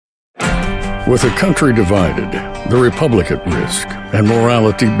With a country divided, the republic at risk, and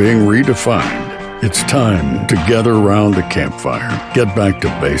morality being redefined, it's time to gather around a campfire, get back to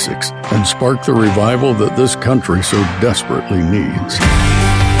basics, and spark the revival that this country so desperately needs.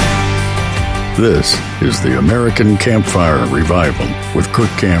 This is the American Campfire Revival with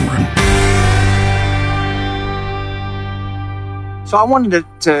Kirk Cameron. So I wanted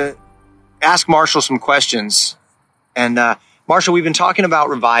to ask Marshall some questions. And Marshall, we've been talking about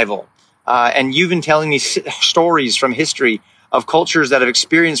revival. And you've been telling me stories from history of cultures that have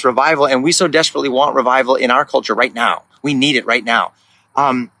experienced revival, and we so desperately want revival in our culture right now. We need it right now.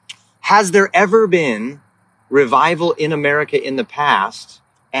 Has there ever been revival in America in the past,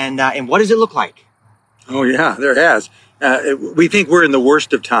 and what does it look like? Oh, yeah, there has. We think we're in the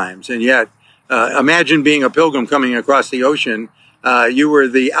worst of times, and yet imagine being a pilgrim coming across the ocean. You were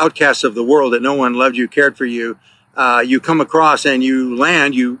the outcasts of the world, that no one loved you, cared for you. You come across and you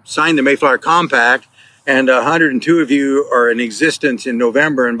land, you sign the Mayflower Compact, and 102 of you are in existence in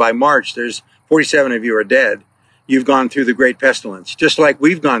November, and by March, there's 47 of you are dead. You've gone through the Great Pestilence, just like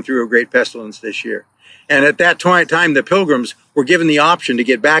we've gone through a Great Pestilence this year. And at that time, the pilgrims were given the option to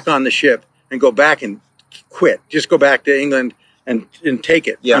get back on the ship and go back and quit. Just go back to England and take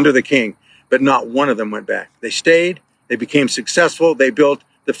it under the king. But not one of them went back. They stayed. They became successful. They built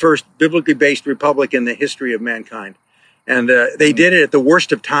the first biblically based republic in the history of mankind. And they did it at the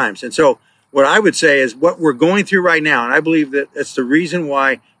worst of times. And so what I would say is what we're going through right now, and I believe that that's the reason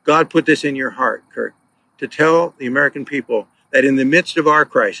why God put this in your heart, Kirk, to tell the American people that in the midst of our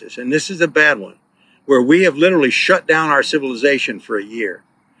crisis, and this is a bad one, where we have literally shut down our civilization for a year,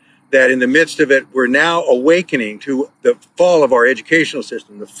 that in the midst of it, we're now awakening to the fall of our educational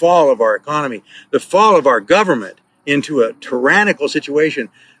system, the fall of our economy, the fall of our government into a tyrannical situation.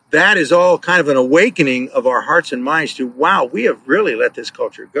 That is all kind of an awakening of our hearts and minds to, wow, we have really let this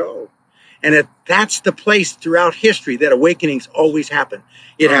culture go. And that's the place throughout history that awakenings always happen.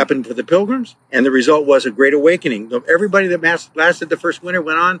 It happened for the pilgrims, and the result was a great awakening. Everybody that lasted the first winter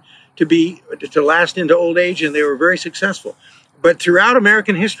went on to last into old age, and they were very successful. But throughout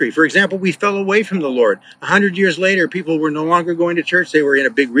American history, for example, we fell away from the Lord. 100 years later, people were no longer going to church. They were in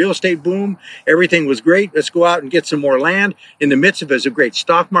a big real estate boom. Everything was great. Let's go out and get some more land. In the midst of it was a great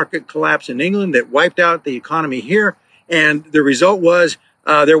stock market collapse in England that wiped out the economy here. And the result was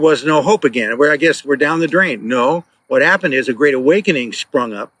there was no hope again. Where I guess we're down the drain. No, what happened is a great awakening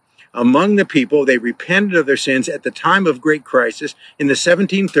sprung up among the people. They repented of their sins at the time of great crisis. In the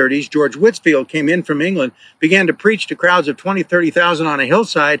 1730s, George Whitefield came in from England, began to preach to crowds of 20, 30,000 on a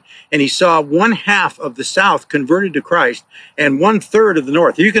hillside, and he saw one half of the South converted to Christ and 1/3 of the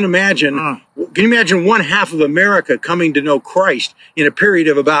North. You can imagine, can you imagine one half of America coming to know Christ in a period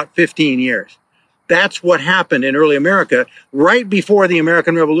of about 15 years? That's what happened in early America right before the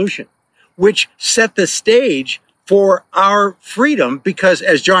American Revolution, which set the stage for our freedom, because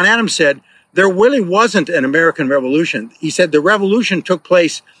as John Adams said, there really wasn't an American Revolution. He said the revolution took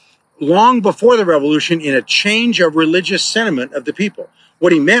place long before the revolution in a change of religious sentiment of the people.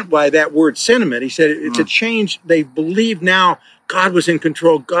 What he meant by that word sentiment, he said it's a change. They believe now God was in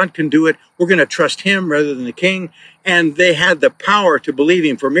control. God can do it. We're going to trust him rather than the king. And they had the power to believe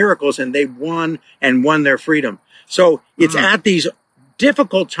him for miracles, and they won their freedom. So it's at these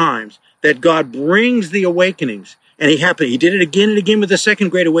difficult times that God brings the awakenings. And he did it again and again with the Second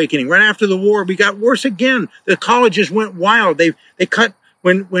Great Awakening. Right after the war, we got worse again. The colleges went wild. They cut,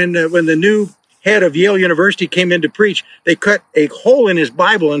 when the new head of Yale University came in to preach, they cut a hole in his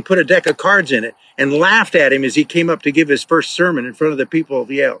Bible and put a deck of cards in it and laughed at him as he came up to give his first sermon in front of the people of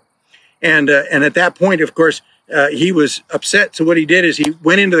Yale. And at that point, of course, he was upset. So what he did is he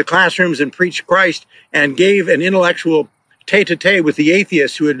went into the classrooms and preached Christ and gave an intellectual tete-a-tete with the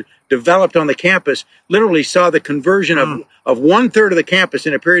atheists who had developed on the campus, literally saw the conversion of 1/3 of the campus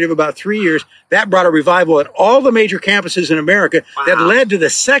in a period of about 3 years. That brought a revival at all the major campuses in America that led to the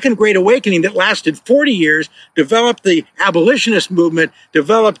Second Great Awakening that lasted 40 years, developed the abolitionist movement,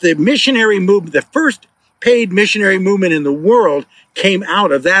 developed the missionary movement. The first paid missionary movement in the world came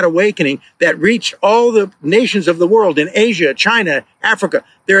out of that awakening that reached all the nations of the world in Asia, China, Africa.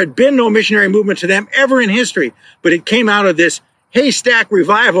 There had been no missionary movement to them ever in history, but it came out of this haystack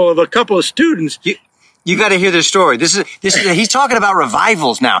revival of a couple of students. You got to hear this story. This is he's talking about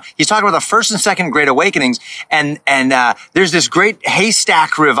revivals now. He's talking about the First and Second Great Awakenings, and there's this great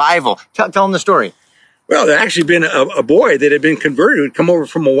haystack revival. Tell them the story. Well, there had actually been a boy that had been converted who had come over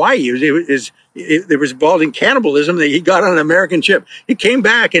from Hawaii. There was involved in cannibalism. He got on an American ship. He came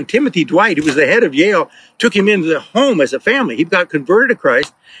back, and Timothy Dwight, who was the head of Yale, took him into the home as a family. He got converted to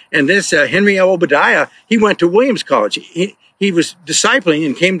Christ. And this Henry L. Obadiah, he went to Williams College. He he was discipling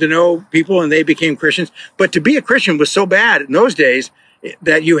and came to know people, and they became Christians. But to be a Christian was so bad in those days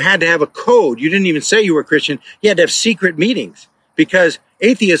that you had to have a code. You didn't even say you were a Christian. You had to have secret meetings because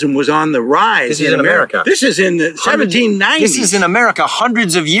atheism was on the rise. This is in America. This is in the 1790s. This is in America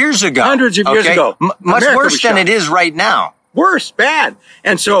hundreds of years ago. Hundreds of years ago. Much worse than it is right now. Worse, bad.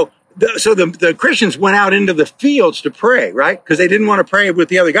 And so the Christians went out into the fields to pray, right? Because they didn't want to pray with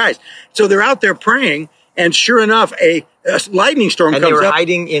the other guys. So they're out there praying, and sure enough, a lightning storm comes up. And they were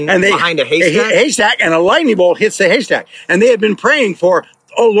hiding behind a haystack, and a lightning bolt hits the haystack. And they had been praying for,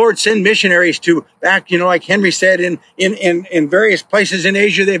 oh, Lord, send missionaries to back, like Henry said, in various places in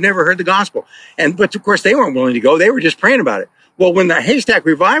Asia, they've never heard the gospel. But of course, they weren't willing to go. They were just praying about it. Well, when the haystack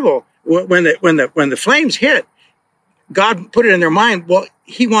revival, when the flames hit, God put it in their mind, well,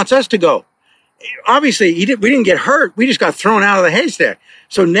 he wants us to go. Obviously, we didn't get hurt. We just got thrown out of the haystack.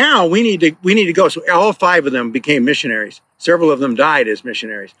 So now we need to go. So all 5 of them became missionaries. Several of them died as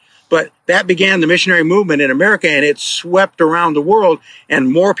missionaries. But that began the missionary movement in America, and it swept around the world.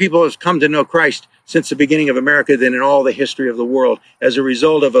 And more people have come to know Christ since the beginning of America than in all the history of the world, as a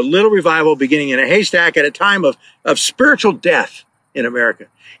result of a little revival beginning in a haystack at a time of spiritual death in America.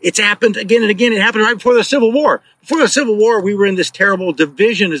 It's happened again and again. It happened right before the Civil War. Before the Civil War, we were in this terrible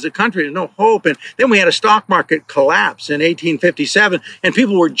division as a country. There's no hope. And then we had a stock market collapse in 1857, and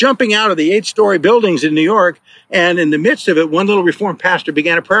people were jumping out of the 8-story buildings in New York. And in the midst of it, one little Reformed pastor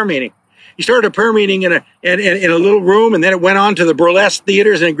began a prayer meeting. He started a prayer meeting in a little room, and then it went on to the burlesque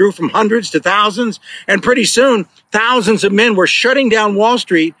theaters, and it grew from hundreds to thousands. And pretty soon, thousands of men were shutting down Wall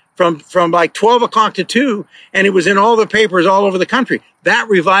Street from like 12 o'clock to 2, and it was in all the papers all over the country. That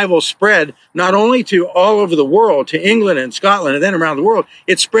revival spread not only to all over the world, to England and Scotland, and then around the world,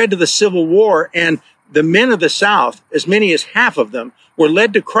 it spread to the Civil War, and the men of the South, as many as half of them, were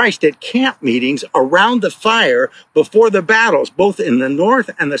led to Christ at camp meetings around the fire before the battles, both in the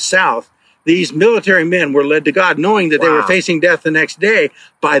North and the South. These military men were led to God, knowing that they were facing death the next day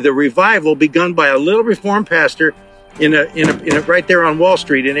by the revival begun by a little Reformed pastor in a right there on Wall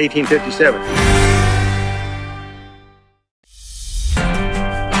Street in 1857.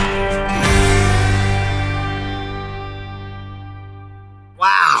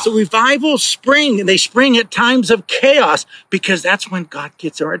 Wow. So revivals spring, and they spring at times of chaos because that's when God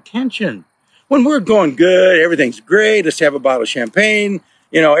gets our attention. When we're going good, everything's great, let's have a bottle of champagne,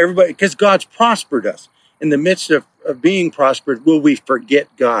 everybody, because God's prospered us. In the midst of being prospered, will we forget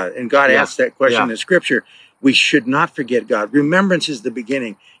God? And God asks that question in Scripture. We should not forget God. Remembrance is the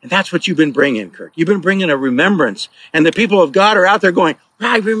beginning. And that's what you've been bringing, Kirk. You've been bringing a remembrance. And the people of God are out there going,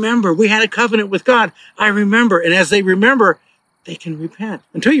 I remember. We had a covenant with God. I remember. And as they remember, they can repent.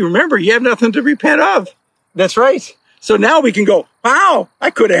 Until you remember, you have nothing to repent of. That's right. So now we can go, wow,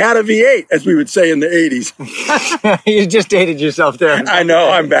 I could have had a V8, as we would say in the 80s. You just dated yourself there. I know.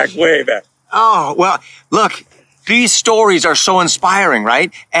 I'm back, way back. Oh, well, look. These stories are so inspiring,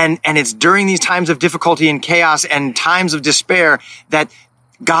 right? And it's during these times of difficulty and chaos and times of despair that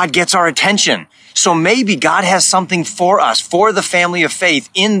God gets our attention. So maybe God has something for us, for the family of faith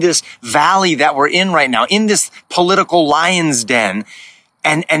in this valley that we're in right now, in this political lion's den.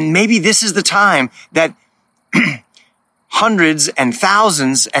 And maybe this is the time that hundreds and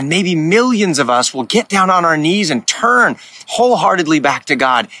thousands and maybe millions of us will get down on our knees and turn wholeheartedly back to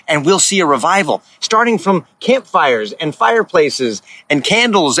God, and we'll see a revival, starting from campfires and fireplaces and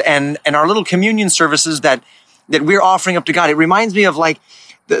candles and our little communion services that we're offering up to God. It reminds me of like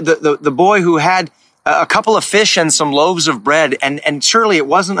the boy who had a couple of fish and some loaves of bread, and surely it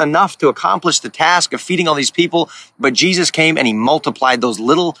wasn't enough to accomplish the task of feeding all these people, but Jesus came and he multiplied those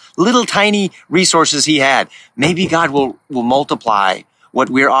little tiny resources he had. Maybe God will multiply what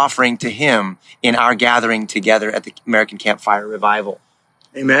we're offering to him in our gathering together at the American Campfire Revival.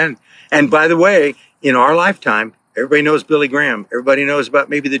 Amen. And by the way, in our lifetime, everybody knows Billy Graham. Everybody knows about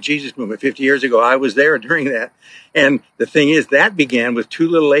maybe the Jesus movement 50 years ago. I was there during that. And the thing is, that began with 2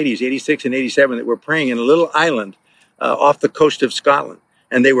 little ladies, 86 and 87, that were praying in a little island off the coast of Scotland.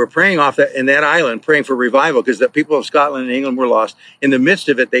 And they were praying in that island, praying for revival, because the people of Scotland and England were lost. In the midst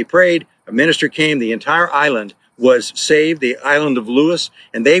of it, they prayed. A minister came. The entire island was saved, the island of Lewis.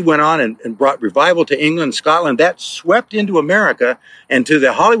 And they went on and brought revival to England, Scotland. That swept into America and to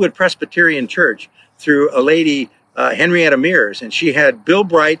the Hollywood Presbyterian Church through a lady, Henrietta Mears. And she had Bill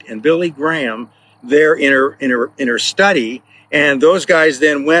Bright and Billy Graham there in her study, and those guys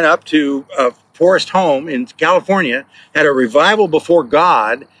then went up to Forest Home in California, had a revival before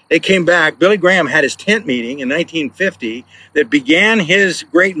God. They came back. Billy Graham had his tent meeting in 1950 that began his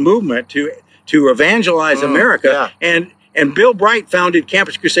great movement to evangelize America. Yeah. And Bill Bright founded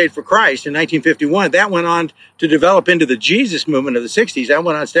Campus Crusade for Christ in 1951. That went on to develop into the Jesus movement of the 60s. I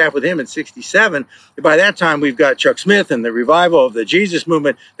went on staff with him in 67. By that time, we've got Chuck Smith and the revival of the Jesus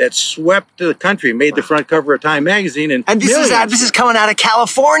movement that swept the country, made the front cover of Time magazine. And this is coming out of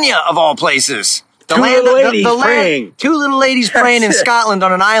California, of all places. Two little ladies praying in Scotland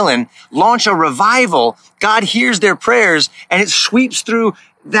on an island launch a revival. God hears their prayers, and it sweeps through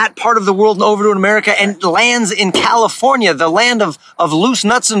that part of the world and over to America and lands in California, the land of loose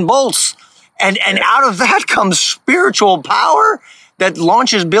nuts and bolts. And out of that comes spiritual power that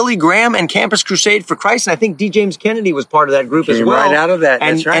launches Billy Graham and Campus Crusade for Christ. And I think D. James Kennedy was part of that group as well. Right out of that.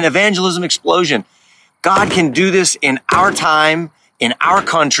 That's right. And evangelism explosion. God can do this in our time, in our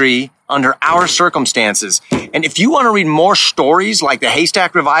country, under our circumstances. And if you want to read more stories like the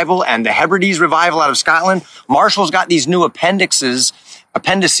Haystack Revival and the Hebrides Revival out of Scotland, Marshall's got these new appendices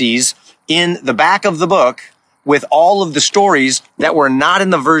in the back of the book with all of the stories that were not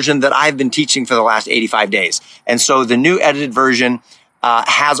in the version that I've been teaching for the last 85 days. And so the new edited version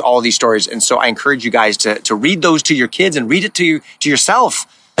has all these stories. And so I encourage you guys to read those to your kids and read it to yourself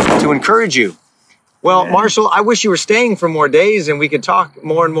to encourage you. Well, Marshall, I wish you were staying for more days and we could talk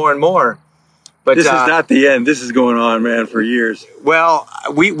more and more and more. But this is not the end. This is going on, man, for years. Well,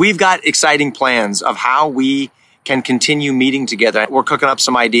 we've got exciting plans of how we can continue meeting together. We're cooking up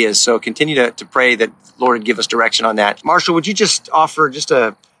some ideas, so continue to pray that Lord would give us direction on that. Marshall, would you just offer just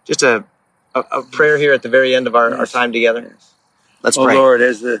a prayer here at the very end of our time together? Yes. Let's pray. Oh Lord,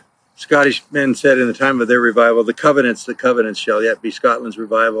 as the Scottish men said in the time of their revival, the covenants shall yet be Scotland's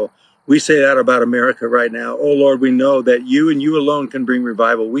revival. We say that about America right now. Oh Lord, we know that you and you alone can bring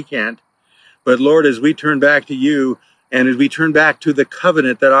revival. We can't. But Lord, as we turn back to you, and as we turn back to the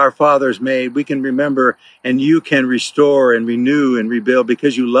covenant that our fathers made, we can remember, and you can restore and renew and rebuild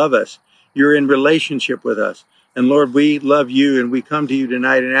because you love us. You're in relationship with us. And Lord, we love you, and we come to you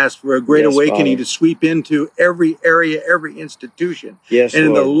tonight and ask for a great awakening, Father, to sweep into every area, every institution. Yes, and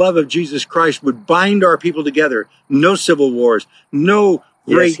in Lord, the love of Jesus Christ would bind our people together. No civil wars, no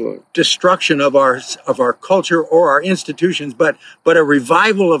great destruction of our culture or our institutions, but a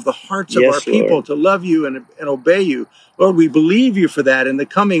revival of the hearts of our people, Lord, to love you and obey you. Lord, we believe you for that in the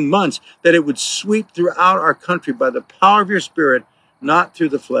coming months, that it would sweep throughout our country by the power of your Spirit, not through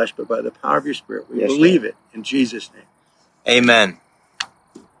the flesh, but by the power of your Spirit. We believe it in Jesus' name. Amen.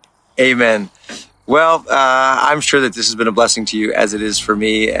 Amen. Well, I'm sure that this has been a blessing to you as it is for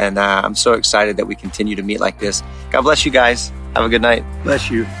me, and I'm so excited that we continue to meet like this. God bless you guys. Have a good night. Bless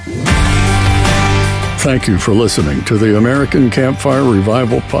you. Thank you for listening to the American Campfire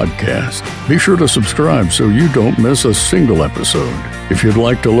Revival Podcast. Be sure to subscribe so you don't miss a single episode. If you'd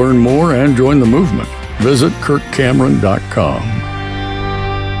like to learn more and join the movement, visit kirkcameron.com.